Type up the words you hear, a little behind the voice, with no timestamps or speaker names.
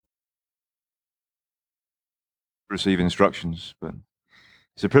receive instructions, but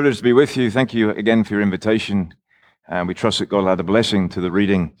it's a privilege to be with you. Thank you again for your invitation, and we trust that God will add a blessing to the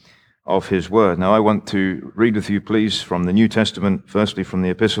reading of His Word. Now, I want to read with you, please, from the New Testament, firstly from the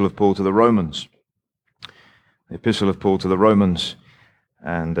Epistle of Paul to the Romans. The Epistle of Paul to the Romans,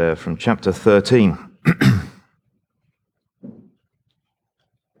 and from chapter 13.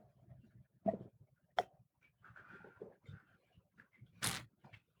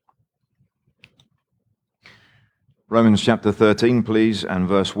 Romans chapter 13, please, and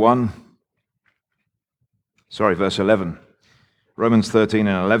verse 11. Romans 13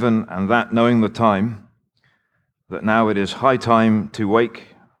 and 11, and that knowing the time, that now it is high time to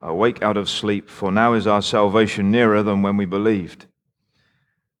awake out of sleep, for now is our salvation nearer than when we believed.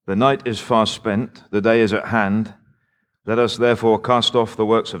 The night is far spent, the day is at hand. Let us therefore cast off the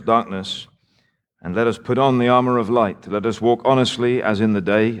works of darkness, and let us put on the armor of light. Let us walk honestly as in the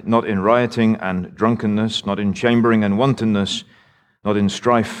day, not in rioting and drunkenness, not in chambering and wantonness, not in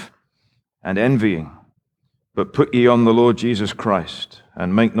strife and envying. But put ye on the Lord Jesus Christ,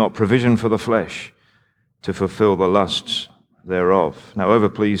 and make not provision for the flesh to fulfill the lusts thereof. Now over,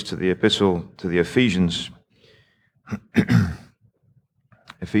 please, to the epistle to the Ephesians.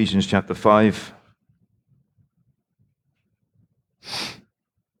 Ephesians chapter 5.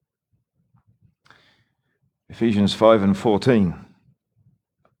 Ephesians 5 and 14.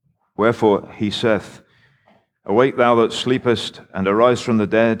 Wherefore he saith, Awake thou that sleepest, and arise from the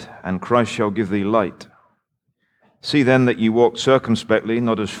dead, and Christ shall give thee light. See then that ye walk circumspectly,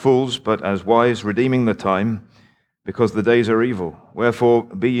 not as fools, but as wise, redeeming the time, because the days are evil. Wherefore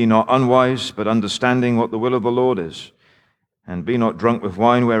be ye not unwise, but understanding what the will of the Lord is. And be not drunk with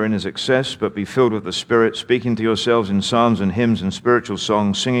wine wherein is excess, but be filled with the Spirit, speaking to yourselves in psalms and hymns and spiritual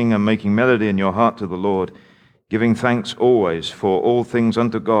songs, singing and making melody in your heart to the Lord, giving thanks always for all things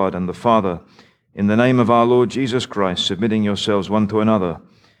unto God and the Father, in the name of our Lord Jesus Christ, submitting yourselves one to another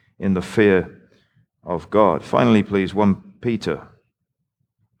in the fear of God. Finally, please, 1 Peter.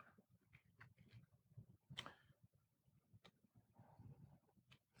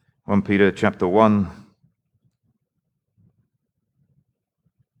 1 Peter chapter 1.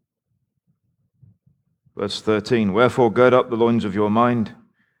 Verse 13. Wherefore gird up the loins of your mind,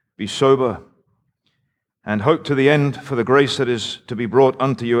 be sober, and hope to the end for the grace that is to be brought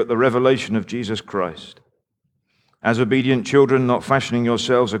unto you at the revelation of Jesus Christ. As obedient children, not fashioning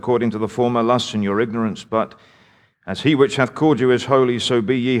yourselves according to the former lusts in your ignorance, but as he which hath called you is holy, so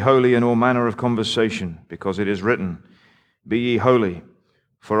be ye holy in all manner of conversation, because it is written, Be ye holy,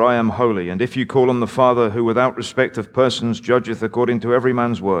 for I am holy. And if you call on the Father, who without respect of persons judgeth according to every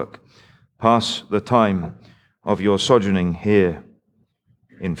man's work, pass the time of your sojourning here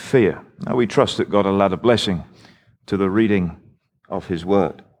in fear. Now we trust that God will add a blessing to the reading of His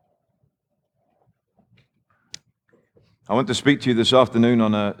Word. I want to speak to you this afternoon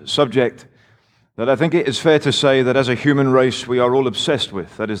on a subject that I think it is fair to say that as a human race we are all obsessed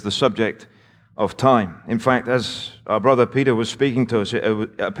with. That is the subject of time. In fact, as our brother Peter was speaking to us, it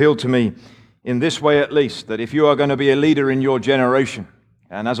appealed to me in this way at least, that if you are going to be a leader in your generation,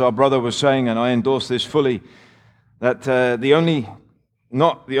 and as our brother was saying, and I endorse this fully, that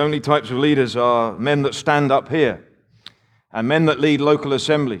not the only types of leaders are men that stand up here and men that lead local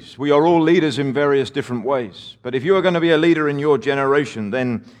assemblies. We are all leaders in various different ways. But if you are going to be a leader in your generation,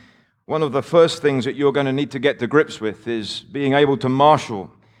 then one of the first things that you're going to need to get to grips with is being able to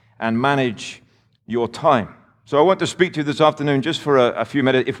marshal and manage your time. So I want to speak to you this afternoon just for a few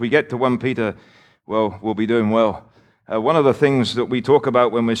minutes. If we get to 1 Peter, well, we'll be doing well. One of the things that we talk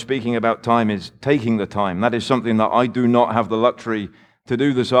about when we're speaking about time is taking the time. That is something that I do not have the luxury to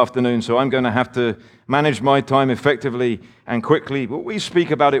do this afternoon, so I'm going to have to manage my time effectively and quickly. But we speak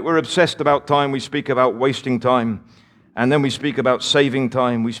about it. We're obsessed about time. We speak about wasting time, and then we speak about saving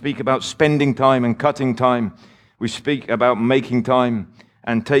time. We speak about spending time and cutting time. We speak about making time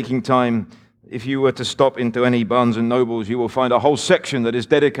and taking time. If you were to stop into any Barnes and Nobles, you will find a whole section that is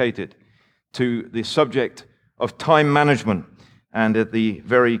dedicated to the subject of time management and at the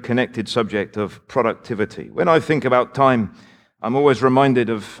very connected subject of productivity. When I think about time, I'm always reminded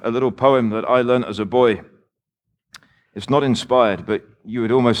of a little poem that I learned as a boy. It's not inspired, but you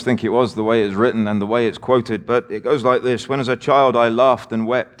would almost think it was the way it's written and the way it's quoted, but it goes like this. When as a child I laughed and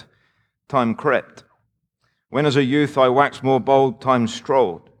wept, time crept. When as a youth I waxed more bold, time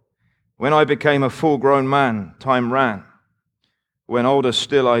strolled. When I became a full-grown man, time ran. When older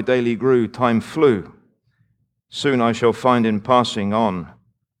still I daily grew, time flew. Soon I shall find in passing on,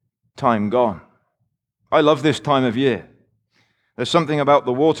 time gone. I love this time of year. There's something about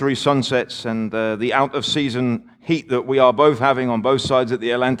the watery sunsets and the out-of-season heat that we are both having on both sides of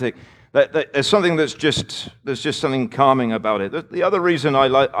the Atlantic There's something there's just something calming about it. The other reason I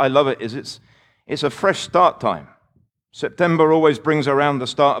love it is it's a fresh start time. September always brings around the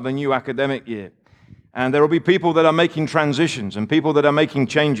start of a new academic year. And there will be people that are making transitions and people that are making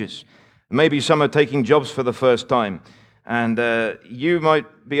changes. Maybe some are taking jobs for the first time. And you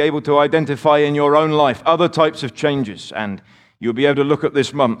might be able to identify in your own life other types of changes. And you'll be able to look at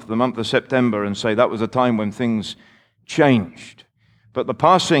this month, the month of September, and say that was a time when things changed. But the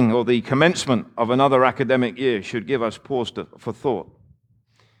passing or the commencement of another academic year should give us pause for thought.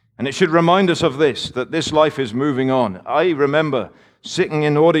 And it should remind us of this, that this life is moving on. I remember sitting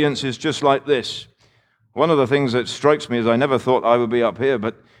in audiences just like this. One of the things that strikes me is I never thought I would be up here,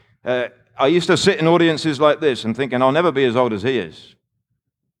 but I used to sit in audiences like this and thinking, I'll never be as old as he is.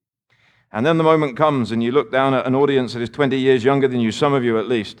 And then the moment comes and you look down at an audience that is 20 years younger than you, some of you at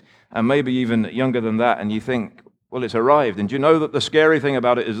least, and maybe even younger than that, and you think, well, it's arrived. And you know that the scary thing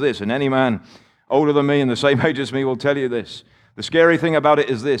about it is this, and any man older than me and the same age as me will tell you this. The scary thing about it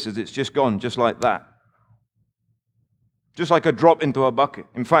is this, is it's just gone, just like that. Just like a drop into a bucket.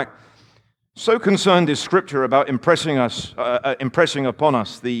 In fact, so concerned is Scripture about impressing upon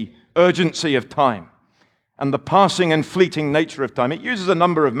us the urgency of time and the passing and fleeting nature of time. It uses a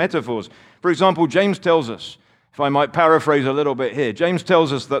number of metaphors. For example, James tells us, if I might paraphrase a little bit here, James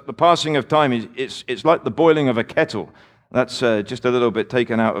tells us that the passing of time it's like the boiling of a kettle. That's just a little bit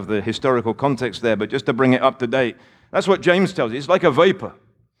taken out of the historical context there, but just to bring it up to date, that's what James tells you. It's like a vapor.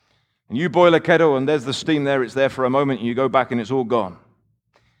 And you boil a kettle and there's the steam there, it's there for a moment, and you go back and it's all gone.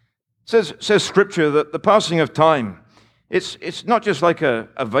 Says Scripture that the passing of time, it's not just like a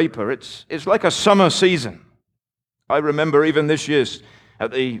vapor, it's like a summer season. I remember even this year,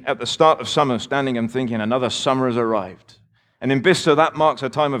 at the start of summer, standing and thinking, another summer has arrived. And in Bicester, that marks a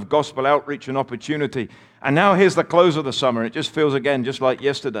time of gospel outreach and opportunity. And now here's the close of the summer. It just feels again just like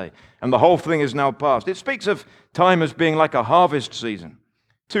yesterday. And the whole thing is now past. It speaks of time as being like a harvest season.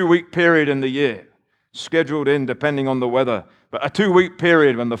 2-week period in the year, scheduled in depending on the weather. But a 2-week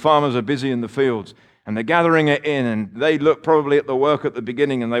period when the farmers are busy in the fields and they're gathering it in and they look probably at the work at the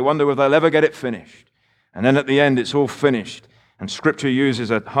beginning and they wonder if they'll ever get it finished. And then at the end, it's all finished. And Scripture uses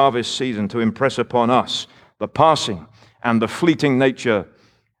a harvest season to impress upon us the passing and the fleeting nature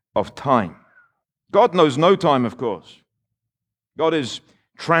of time. God knows no time, of course. God is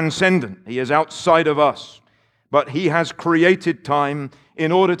transcendent. He is outside of us. But He has created time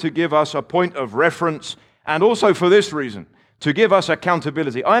in order to give us a point of reference and also for this reason, to give us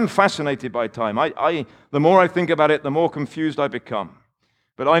accountability. I'm fascinated by time. The more I think about it, the more confused I become.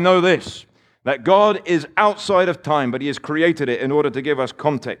 But I know this, that God is outside of time, but He has created it in order to give us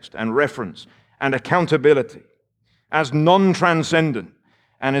context and reference and accountability. As non-transcendent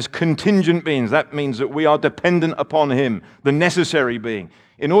and as contingent beings, that means that we are dependent upon Him, the necessary being.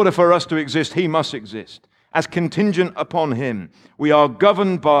 In order for us to exist, He must exist. As contingent upon Him, we are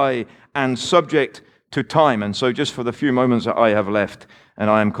governed by and subject to time. And so just for the few moments that I have left, and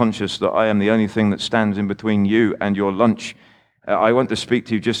I am conscious that I am the only thing that stands in between you and your lunch, I want to speak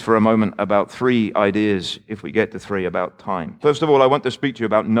to you just for a moment about 3 ideas, if we get to 3, about time. First of all, I want to speak to you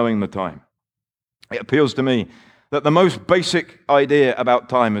about knowing the time. It appeals to me that the most basic idea about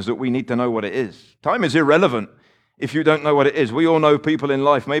time is that we need to know what it is. Time is irrelevant if you don't know what it is. We all know people in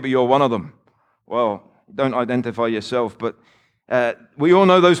life, maybe you're one of them. Well, don't identify yourself, but we all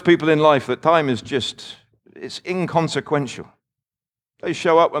know those people in life that time is just, it's inconsequential. They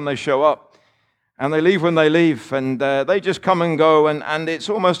show up when they show up, and they leave when they leave, and they just come and go, and it's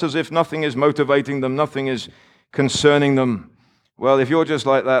almost as if nothing is motivating them, nothing is concerning them. Well, if you're just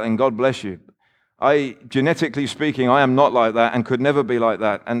like that, then God bless you. Genetically speaking, I am not like that and could never be like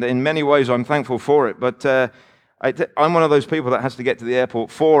that, and in many ways I'm thankful for it, but I'm one of those people that has to get to the airport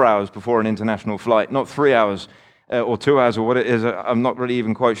 4 hours before an international flight, not 3 hours or 2 hours or what it is. I'm not really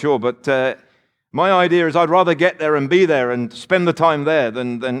even quite sure. But my idea is I'd rather get there and be there and spend the time there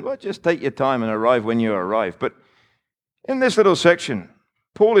than well, just take your time and arrive when you arrive. But in this little section,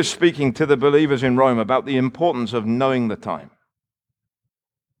 Paul is speaking to the believers in Rome about the importance of knowing the time.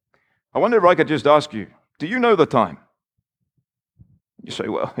 I wonder if I could just ask you, do you know the time? You say,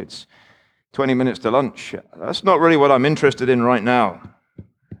 well, it's 20 minutes to lunch. That's not really what I'm interested in right now.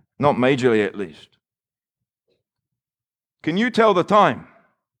 Not majorly, at least. Can you tell the time?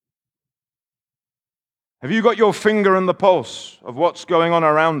 Have you got your finger on the pulse of what's going on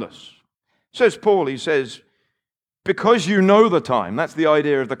around us? Says Paul, he says, because you know the time, that's the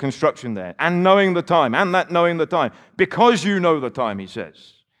idea of the construction there, and knowing the time, and that knowing the time. Because you know the time, he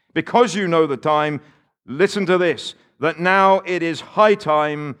says. Because you know the time, listen to this, that now it is high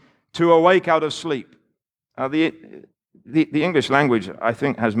time to awake out of sleep. the English language, I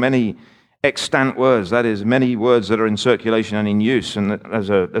think, has many extant words, that is, many words that are in circulation and in use, and there's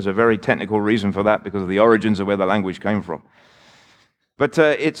a very technical reason for that because of the origins of where the language came from. But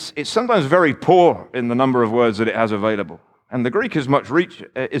it's sometimes very poor in the number of words that it has available. And the Greek is much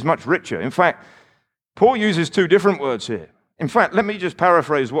richer. In fact, Paul uses two different words here. In fact, let me just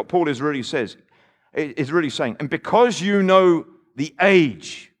paraphrase what Paul is really saying. And because you know the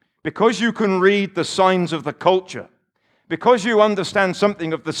age, because you can read the signs of the culture, because you understand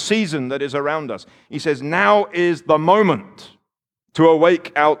something of the season that is around us, he says, now is the moment to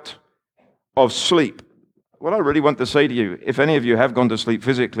awake out of sleep. What I really want to say to you, if any of you have gone to sleep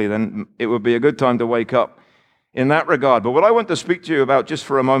physically, then it would be a good time to wake up in that regard. But what I want to speak to you about just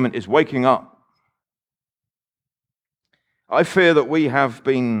for a moment is waking up. I fear that we have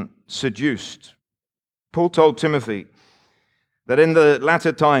been seduced. Paul told Timothy that in the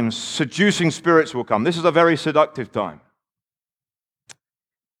latter times, seducing spirits will come. This is a very seductive time.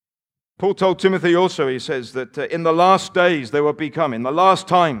 Paul told Timothy also, he says, that in the last days there would become, in the last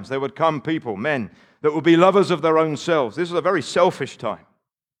times there would come people, men, that would be lovers of their own selves. This is a very selfish time.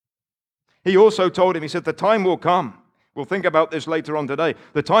 He also told him, he said, the time will come. We'll think about this later on today.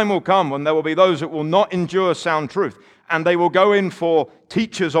 The time will come when there will be those that will not endure sound truth, and they will go in for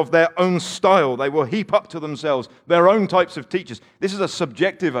teachers of their own style. They will heap up to themselves their own types of teachers. This is a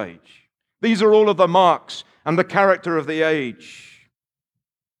subjective age. These are all of the marks and the character of the age.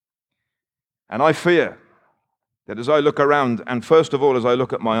 And I fear that as I look around, and first of all, as I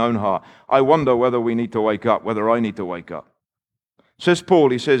look at my own heart, I wonder whether we need to wake up, whether I need to wake up. Says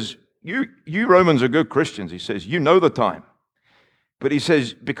Paul, he says, you Romans are good Christians. He says, you know the time. But he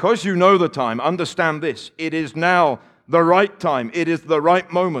says, because you know the time, understand this. It is now the right time. It is the right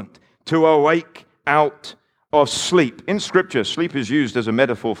moment to awake out of sleep. In Scripture, sleep is used as a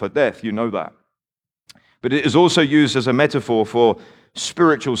metaphor for death. You know that. But it is also used as a metaphor for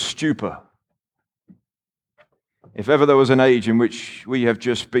spiritual stupor. If ever there was an age in which we have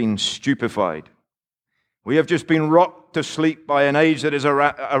just been stupefied, we have just been rocked to sleep by an age that is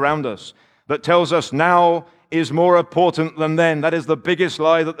around us, that tells us now is more important than then. That is the biggest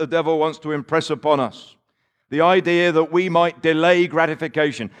lie that the devil wants to impress upon us. The idea that we might delay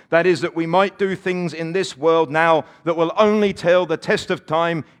gratification. That is, that we might do things in this world now that will only tell the test of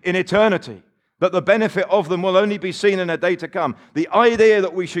time in eternity. That the benefit of them will only be seen in a day to come. The idea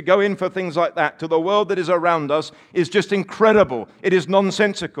that we should go in for things like that to the world that is around us is just incredible. It is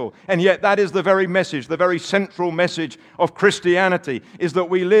nonsensical. And yet that is the very message, the very central message of Christianity, is that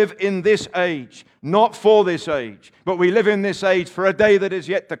we live in this age, not for this age, but we live in this age for a day that is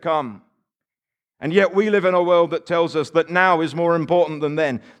yet to come. And yet we live in a world that tells us that now is more important than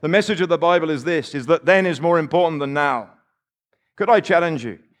then. The message of the Bible is this, is that then is more important than now. Could I challenge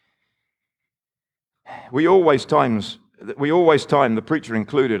you? We always time, the preacher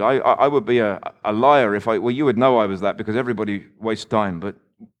included. I would be a liar if you would know I was that, because everybody wastes time, but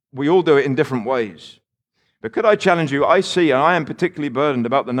we all do it in different ways. But could I challenge you? I see, and I am particularly burdened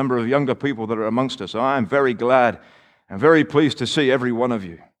about the number of younger people that are amongst us. I am very glad and very pleased to see every one of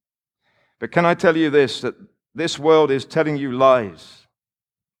you. But can I tell you this, that this world is telling you lies,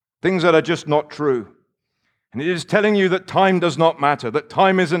 things that are just not true. And it is telling you that time does not matter, that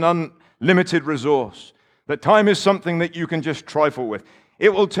time is an unlimited resource, that time is something that you can just trifle with.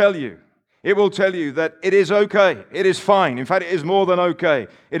 It will tell you that it is okay, it is fine. In fact, it is more than okay.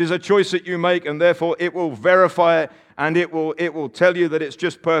 It is a choice that you make, and therefore it will verify it, and it will tell you that it's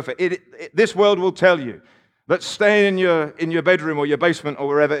just perfect. This world will tell you that staying in your bedroom or your basement or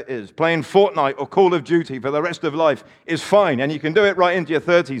wherever it is, playing Fortnite or Call of Duty for the rest of life is fine, and you can do it right into your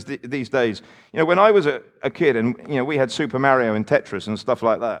 30s these days. You know, when I was a kid, and we had Super Mario and Tetris and stuff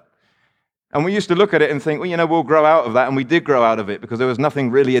like that, and we used to look at it and think, well, we'll grow out of that, and we did grow out of it because there was nothing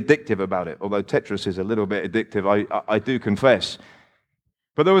really addictive about it, although Tetris is a little bit addictive, I do confess.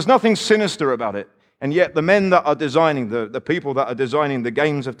 But there was nothing sinister about it. And yet the men that are designing, the people that are designing the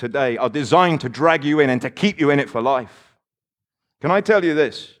games of today are designed to drag you in and to keep you in it for life. Can I tell you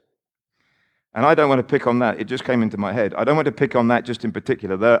this? And I don't want to pick on that. It just came into my head. I don't want to pick on that just in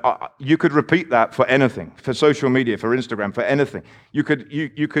particular. You could repeat that for anything, for social media, for Instagram, for anything. You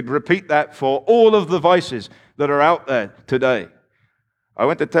could repeat that for all of the vices that are out there today. I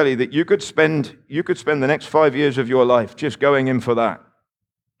want to tell you that you could spend the next 5 years of your life just going in for that.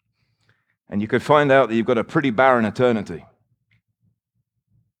 And you could find out that you've got a pretty barren eternity.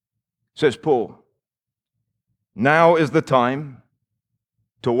 Says Paul, now is the time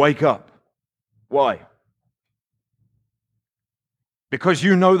to wake up. Why? Because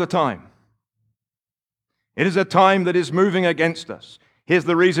you know the time. It is a time that is moving against us. Here's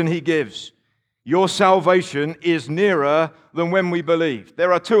the reason he gives. Your salvation is nearer than when we believed.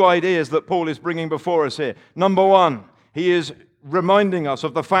 There are two ideas that Paul is bringing before us here. Number one, he is reminding us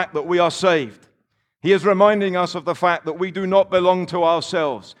of the fact that we are saved. He is reminding us of the fact that we do not belong to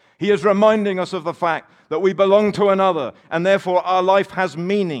ourselves. He is reminding us of the fact that we belong to another, and therefore our life has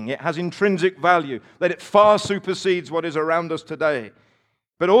meaning, it has intrinsic value, that it far supersedes what is around us today.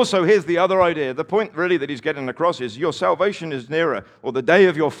 But also, here's the other idea. The point really that he's getting across is your salvation is nearer, or the day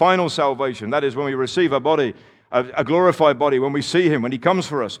of your final salvation, that is when we receive a body, a glorified body, when we see him, when he comes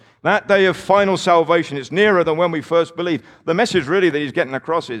for us. That day of final salvation is nearer than when we first believed. The message really that he's getting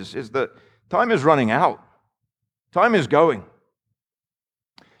across is that time is running out. Time is going.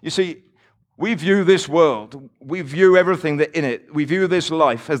 You see, we view this world, we view everything that in it, we view this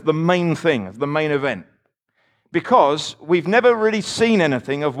life as the main thing, as the main event, because we've never really seen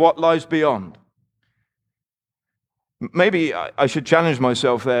anything of what lies beyond. Maybe I should challenge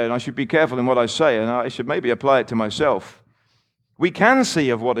myself there, and I should be careful in what I say, and I should maybe apply it to myself. We can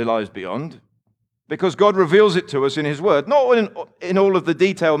see of what lies beyond, because God reveals it to us in his word. Not in all of the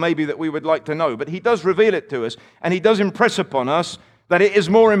detail maybe that we would like to know, but he does reveal it to us, and he does impress upon us that it is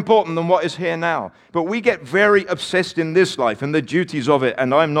more important than what is here now. But we get very obsessed in this life and the duties of it,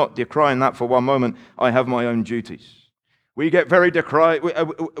 and I'm not decrying that for one moment. I have my own duties. We get very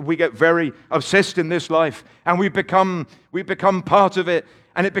obsessed in this life, and we become part of it,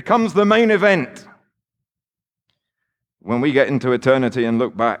 and it becomes the main event. When we get into eternity and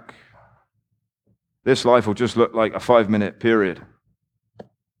look back, this life will just look like a 5-minute period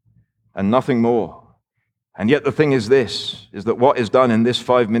and nothing more. And yet the thing is this, is that what is done in this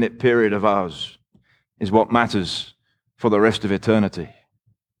 5-minute period of ours is what matters for the rest of eternity.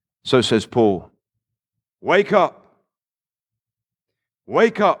 So says Paul, wake up,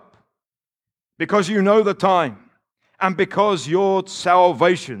 because you know the time, and because your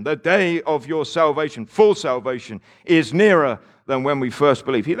salvation, the day of your salvation, full salvation, is nearer than when we first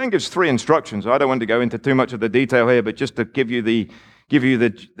believed. He then gives 3 instructions. I don't want to go into too much of the detail here, but just to give you the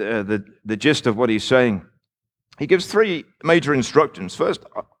gist of what he's saying. He gives 3 major instructions. First,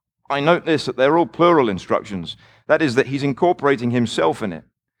 I note this, that they're all plural instructions. That is, that he's incorporating himself in it.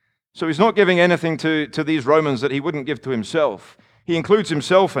 So he's not giving anything to these Romans that he wouldn't give to himself. He includes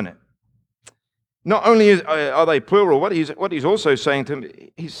himself in it. Not only are they plural, what he's also saying to him,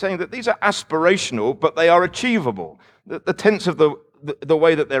 he's saying that these are aspirational, but they are achievable. The tense of the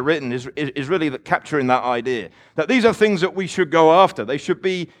way that they're written is really capturing that idea. That these are things that we should go after. They should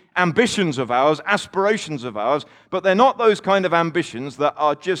be ambitions of ours, aspirations of ours, but they're not those kind of ambitions that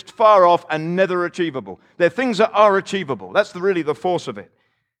are just far off and never achievable. They're things that are achievable. That's really the force of it.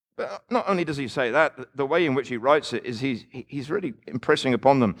 But not only does he say that, the way in which he writes it is he's really impressing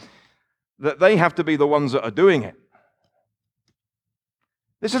upon them that they have to be the ones that are doing it.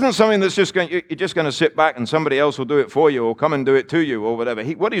 This isn't something that's you're just going to sit back and somebody else will do it for you or come and do it to you or whatever.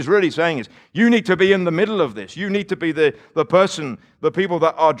 What he's really saying is you need to be in the middle of this. You need to be the person, the people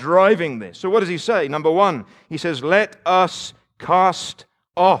that are driving this. So what does he say? Number 1, he says, let us cast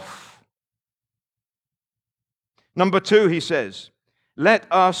off. Number 2, he says, let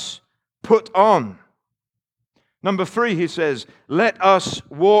us put on. Number 3, he says, let us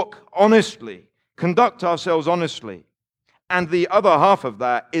walk honestly, conduct ourselves honestly. And the other half of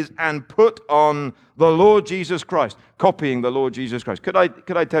that is, and put on the Lord Jesus Christ, copying the Lord Jesus Christ. Could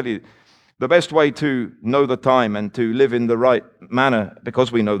I tell you, the best way to know the time and to live in the right manner,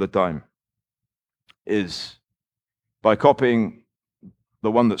 because we know the time, is by copying the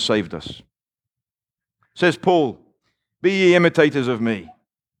one that saved us. Says Paul, be ye imitators of me.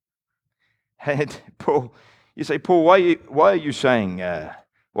 And Paul, you say, Paul, why are you saying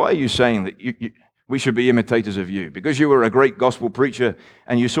that we should be imitators of you? Because you were a great gospel preacher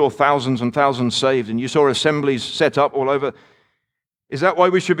and you saw thousands and thousands saved and you saw assemblies set up all over. Is that why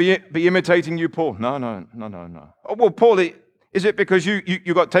we should be imitating you, Paul? No. Oh, well, Paul, is it because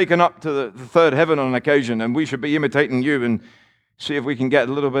you got taken up to the third heaven on an occasion and we should be imitating you and see if we can get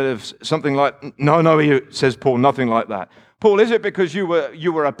a little bit of something like... No, says Paul, nothing like that. Paul, is it because you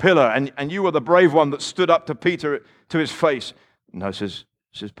were a pillar and you were the brave one that stood up to Peter to his face? No, says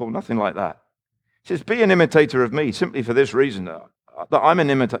Paul, nothing like that. He says, be an imitator of me, simply for this reason, that I'm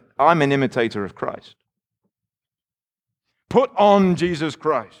an imitator of Christ. Put on Jesus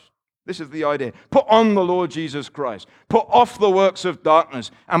Christ. This is the idea. Put on the Lord Jesus Christ. Put off the works of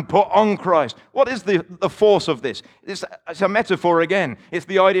darkness and put on Christ. What is the force of this? It's a metaphor again. It's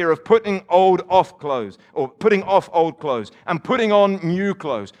the idea of putting off clothes, or putting off old clothes and putting on new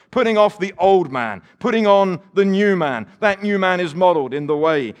clothes. Putting off the old man, putting on the new man. That new man is modeled in the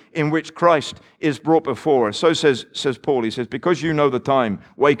way in which Christ is brought before us. So says Paul. He says, because you know the time,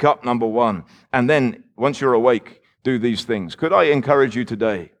 wake up, number one. And then, once you're awake, do these things. Could I encourage you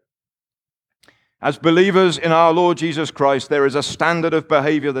today? As believers in our Lord Jesus Christ, there is a standard of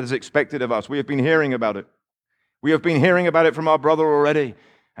behavior that is expected of us. We have been hearing about it. We have been hearing about it from our brother already,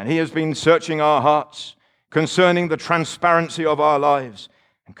 and he has been searching our hearts concerning the transparency of our lives,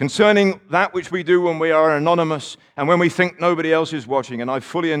 and concerning that which we do when we are anonymous and when we think nobody else is watching. And I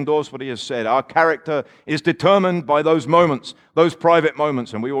fully endorse what he has said. Our character is determined by those moments, those private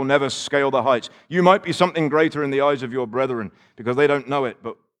moments, and we will never scale the heights. You might be something greater in the eyes of your brethren because they don't know it,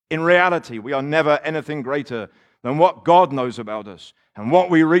 but in reality, we are never anything greater than what God knows about us and what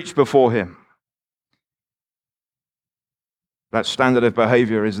we reach before Him. That standard of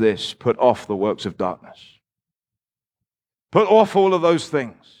behavior is this: put off the works of darkness. Put off all of those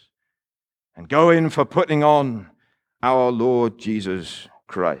things and go in for putting on our Lord Jesus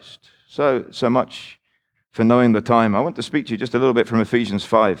Christ. So much for knowing the time. I want to speak to you just a little bit from Ephesians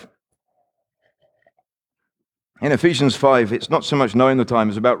 5. In Ephesians 5, it's not so much knowing the time,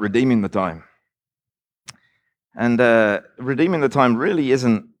 it's about redeeming the time. And redeeming the time really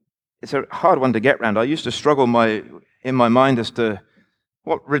isn't, it's a hard one to get around. I used to struggle in my mind as to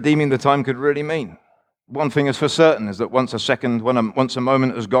what redeeming the time could really mean. One thing is for certain, is that once a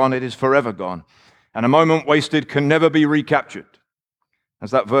moment is gone, it is forever gone. And a moment wasted can never be recaptured. As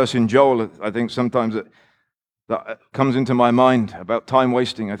that verse in Joel, I think sometimes that comes into my mind about time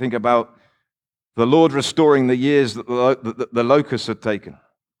wasting. I think about the Lord restoring the years that the locusts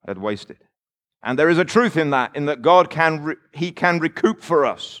had wasted. And there is a truth in that God can recoup for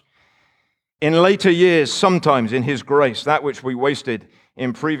us in later years, sometimes in His grace, that which we wasted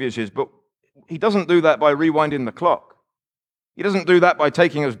in previous years. But He doesn't do that by rewinding the clock. He doesn't do that by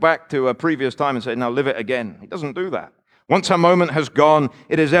taking us back to a previous time and saying, now live it again. He doesn't do that. Once a moment has gone,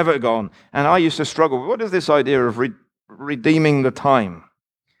 it is ever gone. And I used to struggle. What is this idea of redeeming the time?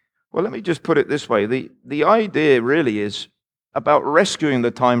 Well, let me just put it this way. The idea really is about rescuing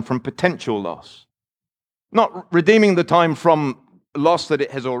the time from potential loss. Not redeeming the time from loss that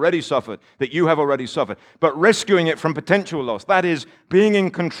it has already suffered, that you have already suffered, but rescuing it from potential loss. That is, being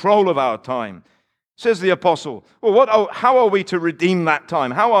in control of our time. Says the apostle, well, how are we to redeem that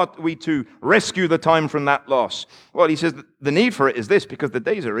time? How are we to rescue the time from that loss? Well, he says the need for it is this, because the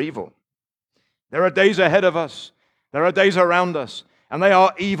days are evil. There are days ahead of us. There are days around us. And they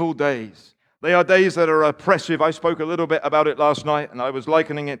are evil days. They are days that are oppressive. I spoke a little bit about it last night, and I was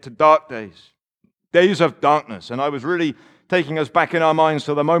likening it to dark days. Days of darkness. And I was really taking us back in our minds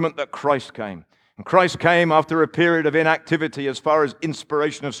to the moment that Christ came. And Christ came after a period of inactivity as far as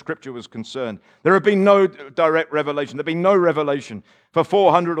inspiration of Scripture was concerned. There had been no direct revelation. There had been no revelation for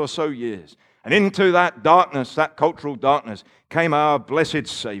 400 or so years. And into that darkness, that cultural darkness, came our blessed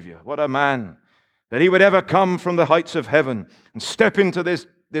Savior. What a man! That He would ever come from the heights of heaven and step into this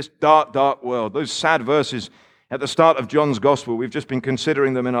dark, dark world. Those sad verses at the start of John's Gospel, we've just been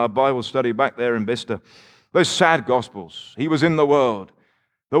considering them in our Bible study back there in Bicester. Those sad Gospels. He was in the world.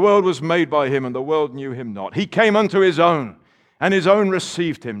 The world was made by Him, and the world knew Him not. He came unto His own, and His own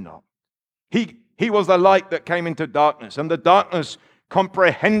received Him not. He was the light that came into darkness, and the darkness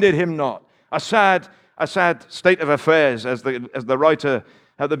comprehended Him not. A sad state of affairs, as the writer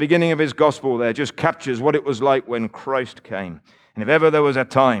at the beginning of his gospel there just captures what it was like when Christ came. And if ever there was a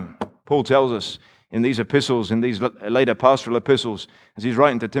time, Paul tells us in these epistles, in these later pastoral epistles, as he's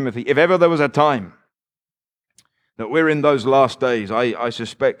writing to Timothy, if ever there was a time that we're in those last days, I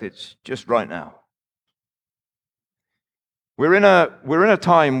suspect it's just right now. We're in a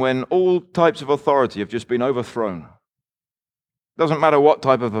time when all types of authority have just been overthrown. Doesn't matter what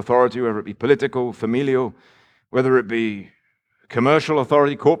type of authority, whether it be political, familial, whether it be commercial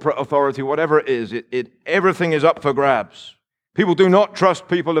authority, corporate authority, whatever it is, everything is up for grabs. People do not trust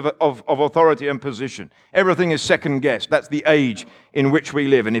people of authority and position. Everything is second-guessed. That's the age in which we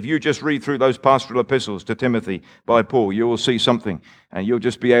live. And if you just read through those pastoral epistles to Timothy by Paul, you will see something, and you'll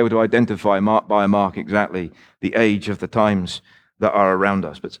just be able to identify mark by mark exactly the age of the times that are around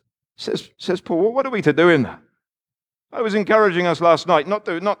us. But says Paul, well, what are we to do in that? I was encouraging us last night not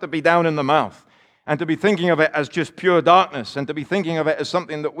to be down in the mouth, and to be thinking of it as just pure darkness, and to be thinking of it as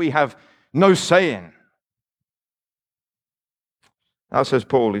something that we have no say in. Now says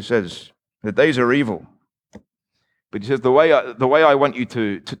Paul, he says, the days are evil. But he says, the way I want you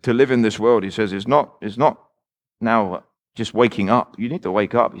to live in this world, he says, is not now just waking up. You need to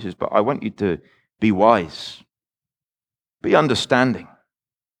wake up. He says, but I want you to be wise, be understanding,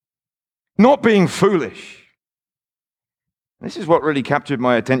 not being foolish. This is what really captured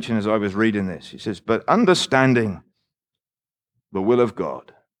my attention as I was reading this. He says, but understanding the will of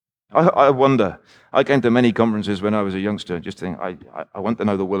God. I wonder, I came to many conferences when I was a youngster, just thinking, I want to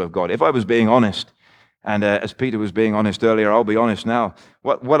know the will of God. If I was being honest, and as Peter was being honest earlier, I'll be honest now,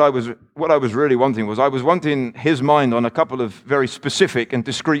 what I was really wanting was, I was wanting his mind on a couple of very specific and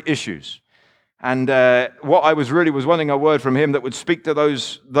discrete issues. And what I was wanting a word from him that would speak to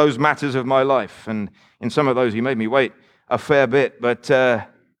those matters of my life. And in some of those, he made me wait a fair bit. But,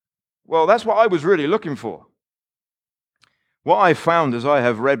 well, that's what I was really looking for. What I found as I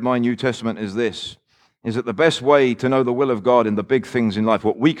have read my New Testament is this, is that the best way to know the will of God in the big things in life,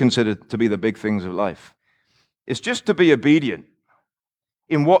 what we consider to be the big things of life, is just to be obedient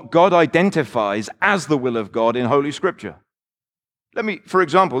in what God identifies as the will of God in Holy Scripture. For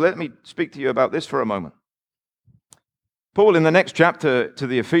example, let me speak to you about this for a moment. Paul, in the next chapter to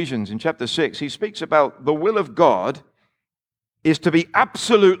the Ephesians, in chapter 6, he speaks about the will of God is to be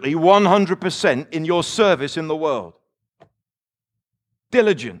absolutely 100% in your service in the world.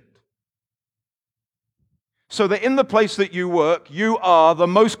 Diligent. So that in the place that you work, you are the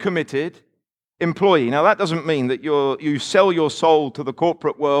most committed employee. Now, that doesn't mean that you sell your soul to the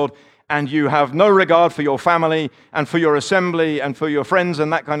corporate world and you have no regard for your family and for your assembly and for your friends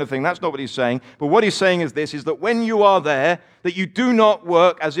and that kind of thing. That's not what he's saying. But what he's saying is this, is that when you are there, that you do not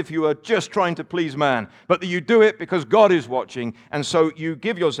work as if you are just trying to please man, but that you do it because God is watching, and so you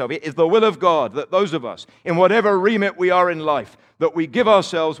give yourself. It is the will of God that those of us, in whatever remit we are in life, that we give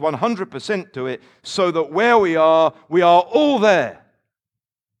ourselves 100% to it, so that where we are all there.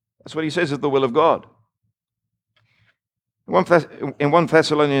 That's what he says is the will of God. In 1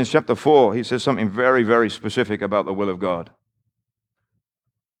 Thessalonians chapter 4, he says something very, very specific about the will of God.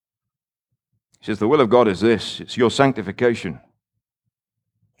 He says, the will of God is this, it's your sanctification,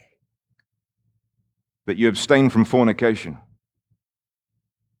 that you abstain from fornication.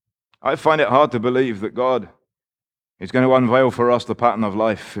 I find it hard to believe that God is going to unveil for us the pattern of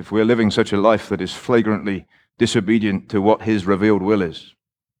life if we're living such a life that is flagrantly disobedient to what his revealed will is.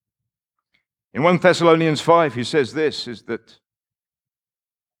 In 1 Thessalonians 5, he says this, is that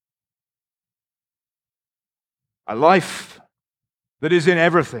a life that is in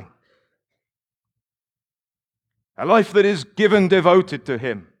everything, a life that is given, devoted to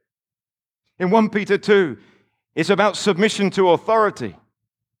him. In 1 Peter 2, it's about submission to authority.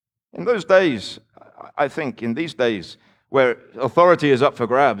 In those days, I think in these days, where authority is up for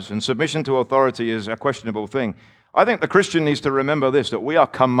grabs and submission to authority is a questionable thing, I think the Christian needs to remember this, that we are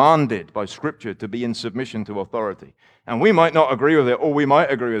commanded by Scripture to be in submission to authority. And we might not agree with it, or we might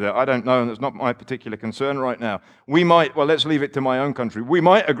agree with it. I don't know, and it's not my particular concern right now. We might, well, let's leave it to my own country. We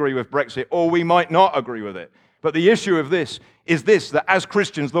might agree with Brexit, or we might not agree with it. But the issue of this is this, that as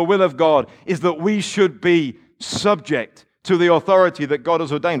Christians, the will of God is that we should be subject to the authority that God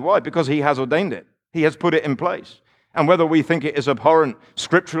has ordained. Why? Because he has ordained it. He has put it in place. And whether we think it is abhorrent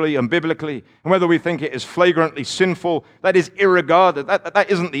scripturally and biblically, and whether we think it is flagrantly sinful, that is irregarded. That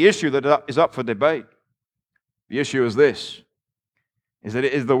isn't the issue that is up for debate. The issue is this, is that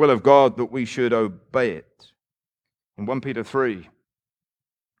it is the will of God that we should obey it. In 1 Peter 3,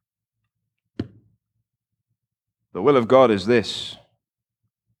 the will of God is this,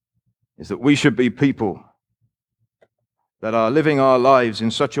 is that we should be people that are living our lives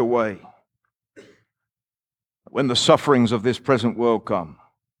in such a way when the sufferings of this present world come,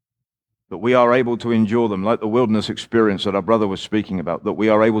 that we are able to endure them, like the wilderness experience that our brother was speaking about, that we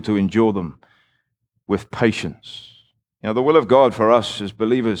are able to endure them with patience. You know, the will of God for us as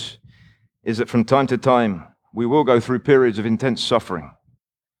believers is that from time to time, we will go through periods of intense suffering.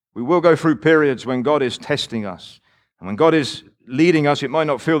 We will go through periods when God is testing us. And when God is leading us, it might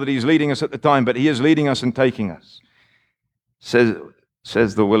not feel that he's leading us at the time, but he is leading us and taking us.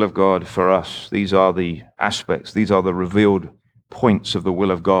 Says the will of God for us. These are the aspects, these are the revealed points of the will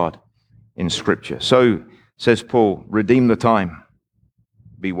of God in Scripture. So, says Paul, redeem the time,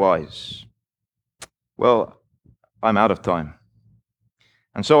 be wise. Well, I'm out of time.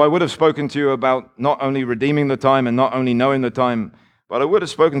 And so I would have spoken to you about not only redeeming the time and not only knowing the time, but I would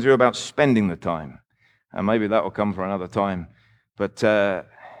have spoken to you about spending the time. And maybe that will come for another time. But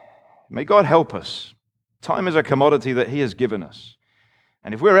may God help us. Time is a commodity that he has given us.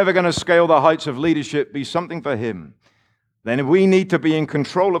 And if we're ever going to scale the heights of leadership, be something for him, then we need to be in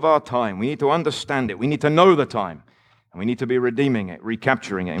control of our time. We need to understand it. We need to know the time. And we need to be redeeming it,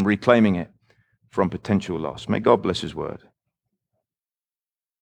 recapturing it, and reclaiming it from potential loss. May God bless His word.